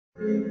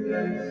Oh,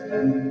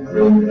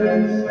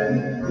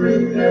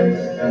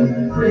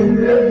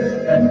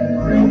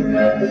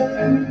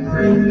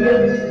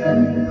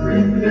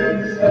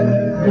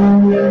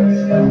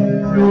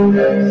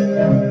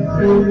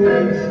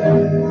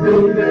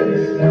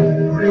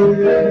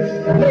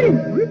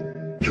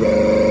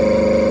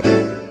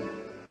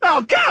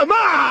 come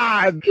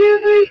on!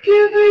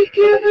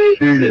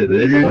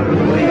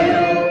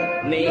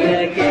 Me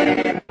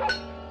again.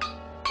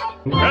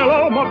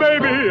 Hello, my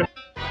baby!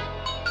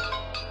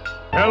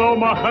 Hello,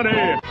 my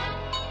honey!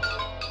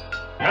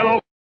 Hello,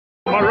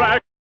 my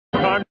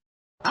ragtime!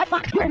 I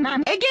fucked your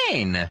mom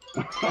again!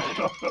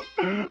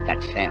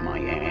 That's Sam I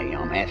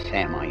am,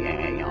 Sam I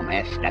am,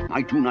 that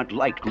I do not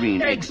like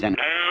green eggs and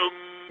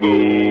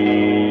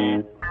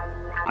I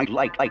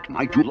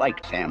do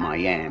like Sam I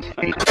am.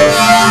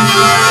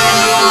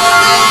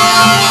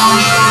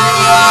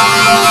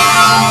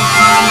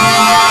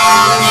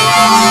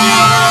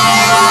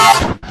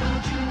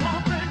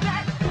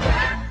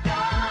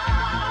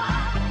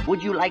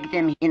 Would you like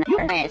them in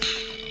your ass?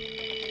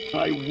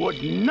 I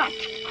would not,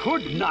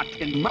 could not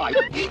in my...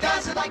 He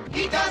doesn't like,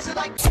 he doesn't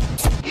like,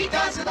 he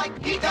doesn't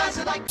like, he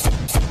doesn't like,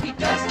 he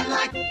doesn't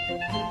like.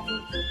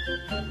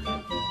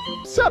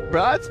 What's up,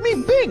 bro? It's me,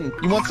 Bing.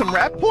 You want some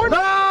rap porn?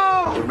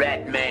 No!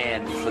 Rat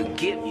man,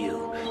 forgive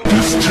you.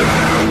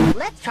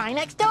 Let's try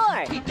next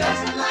door! He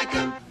doesn't like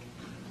him.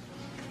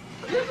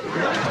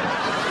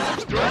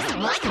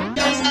 Doesn't like him!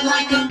 Doesn't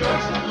like him.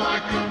 Doesn't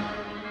like him.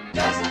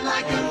 Doesn't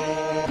like him.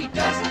 He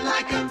doesn't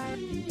like him.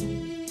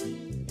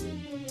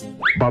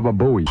 Baba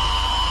Booey.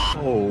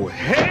 Oh,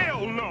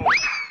 hell no!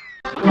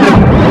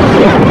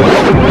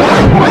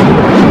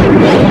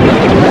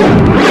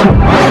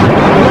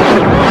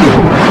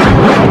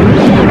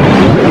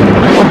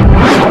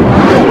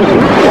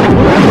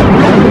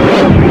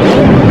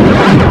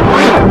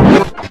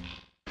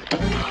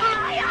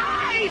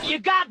 You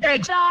got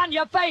eggs on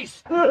your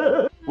face!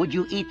 Would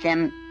you eat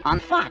them on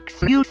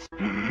Fox News?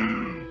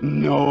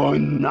 No,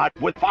 not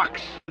with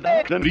Fox.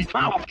 That can be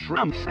found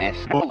Trump's ass.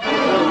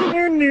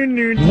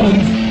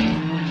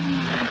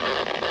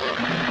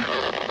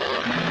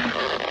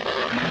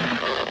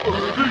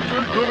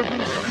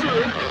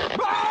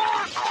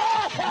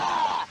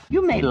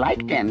 You may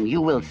like them, you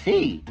will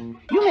see.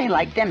 You may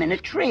like them in a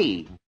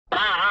tree.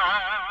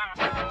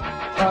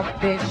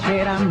 Fuck this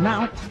shit, I'm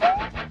out.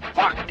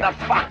 Fuck the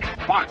fox,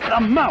 fuck the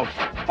mouse.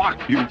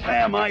 Fuck you,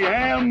 Sam I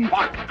am.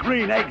 Fuck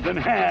green eggs and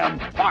ham.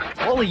 Fuck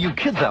All of you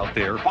kids out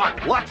there,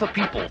 fuck lots of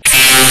people.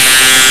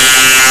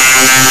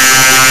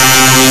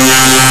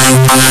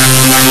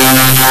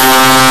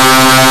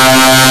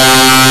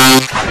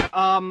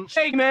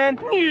 Hey man.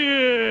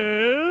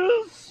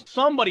 Yes.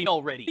 Somebody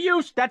already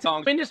used that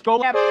song. Just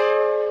go.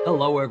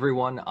 Hello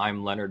everyone,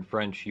 I'm Leonard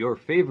French, your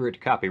favorite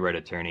copyright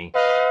attorney.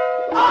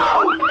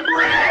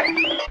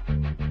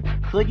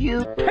 Could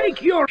you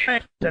Take your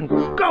hands and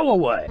go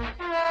away!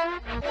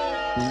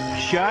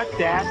 Shut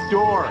that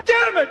door!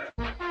 Damn it!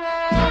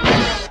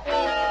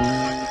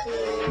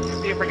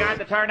 You forgot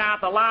to turn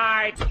out the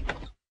lights!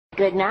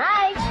 Good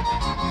night!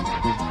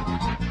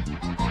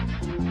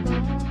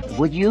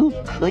 Would you?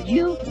 Could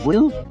you?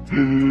 Will?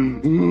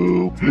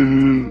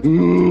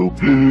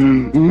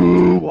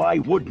 I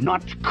would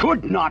not,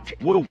 could not,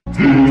 will.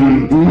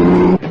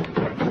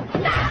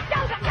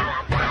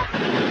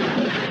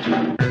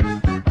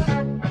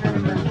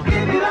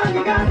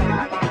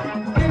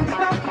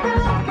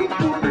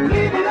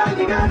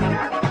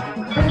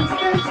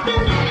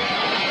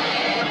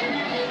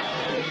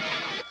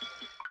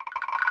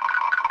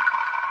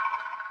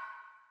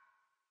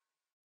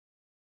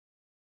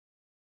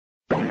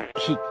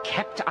 He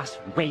kept us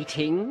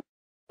waiting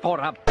for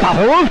a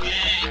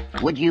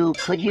Would you,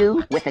 could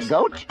you, with a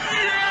goat?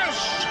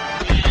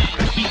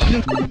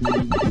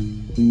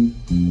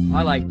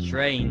 I like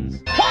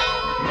trains.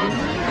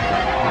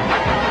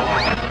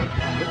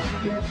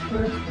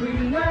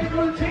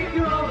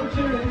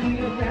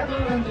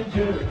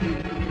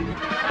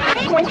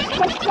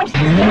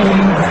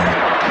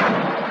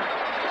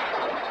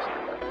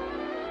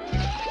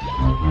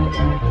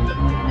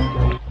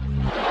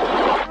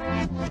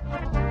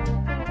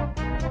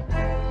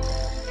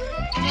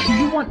 Do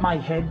you want my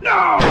head?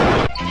 No!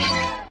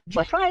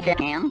 But try the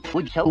ham,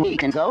 would so we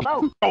can go.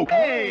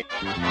 Okay!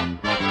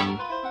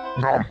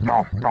 No,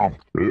 no, no.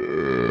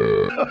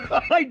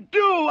 I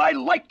do! I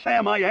like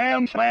Sam I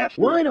am, Smash!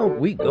 Why don't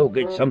we go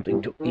get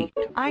something to eat?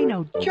 I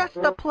know just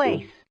the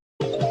place.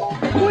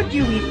 Would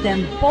you eat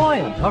them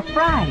boiled or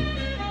fried?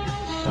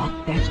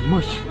 Soft as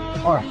mush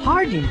or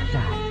hard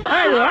inside?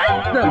 I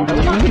like them!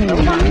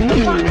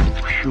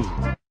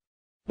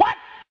 What?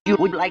 You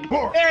would like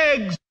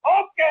Eggs!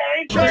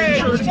 Okay!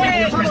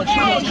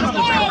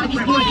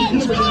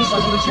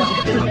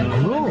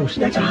 Gross,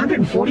 that's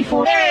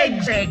 144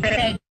 eggs!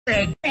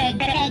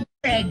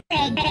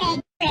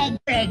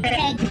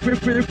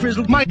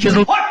 Frizzle, my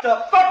chisel. What the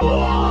fuck?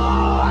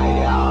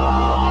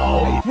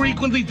 I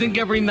frequently think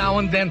every now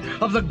and then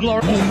of the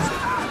glory.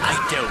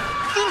 I don't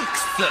think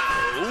so.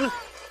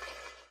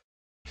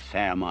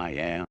 Sam I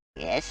am.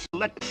 Yes?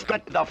 Let's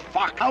get the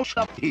fuck out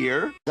of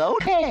here.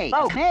 Okay.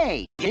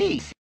 Okay.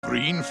 Jeez.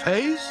 Green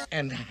face?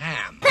 And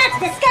ham. That's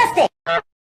disgusting!